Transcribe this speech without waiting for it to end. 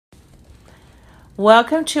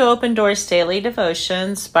Welcome to Open Doors Daily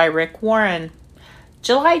Devotions by Rick Warren.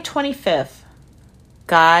 July 25th.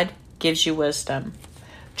 God gives you wisdom.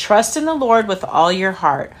 Trust in the Lord with all your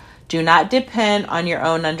heart. Do not depend on your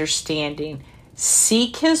own understanding.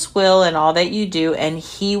 Seek His will in all that you do, and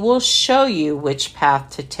He will show you which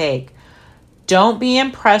path to take. Don't be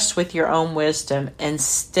impressed with your own wisdom.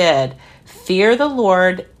 Instead, fear the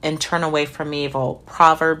Lord and turn away from evil.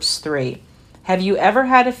 Proverbs 3. Have you ever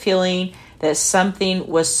had a feeling that something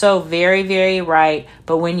was so very, very right,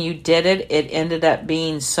 but when you did it, it ended up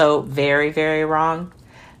being so very, very wrong?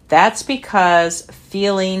 That's because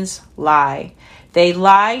feelings lie. They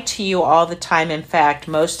lie to you all the time. In fact,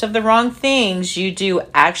 most of the wrong things you do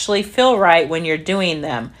actually feel right when you're doing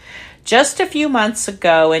them. Just a few months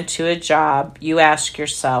ago into a job, you ask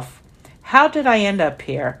yourself, how did I end up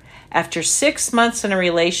here? After 6 months in a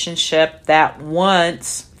relationship that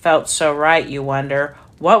once felt so right, you wonder,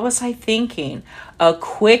 what was I thinking? A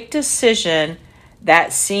quick decision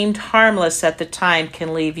that seemed harmless at the time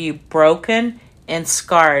can leave you broken and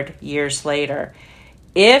scarred years later.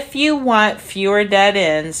 If you want fewer dead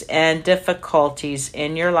ends and difficulties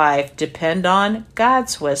in your life, depend on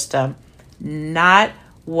God's wisdom, not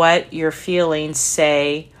what your feelings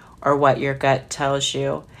say or what your gut tells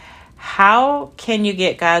you. How can you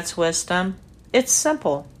get God's wisdom? It's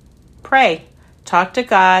simple. Pray. Talk to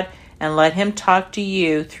God and let Him talk to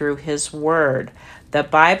you through His Word. The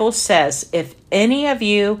Bible says, if any of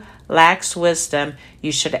you lacks wisdom,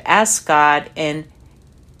 you should ask God, and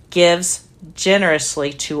gives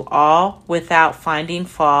generously to all without finding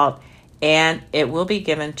fault, and it will be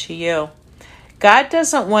given to you. God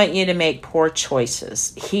doesn't want you to make poor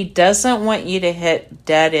choices. He doesn't want you to hit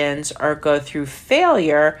dead ends or go through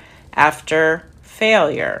failure after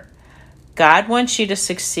failure. God wants you to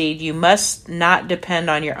succeed. You must not depend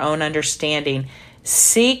on your own understanding.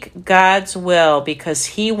 Seek God's will because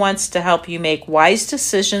He wants to help you make wise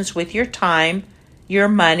decisions with your time, your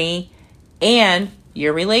money, and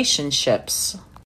your relationships.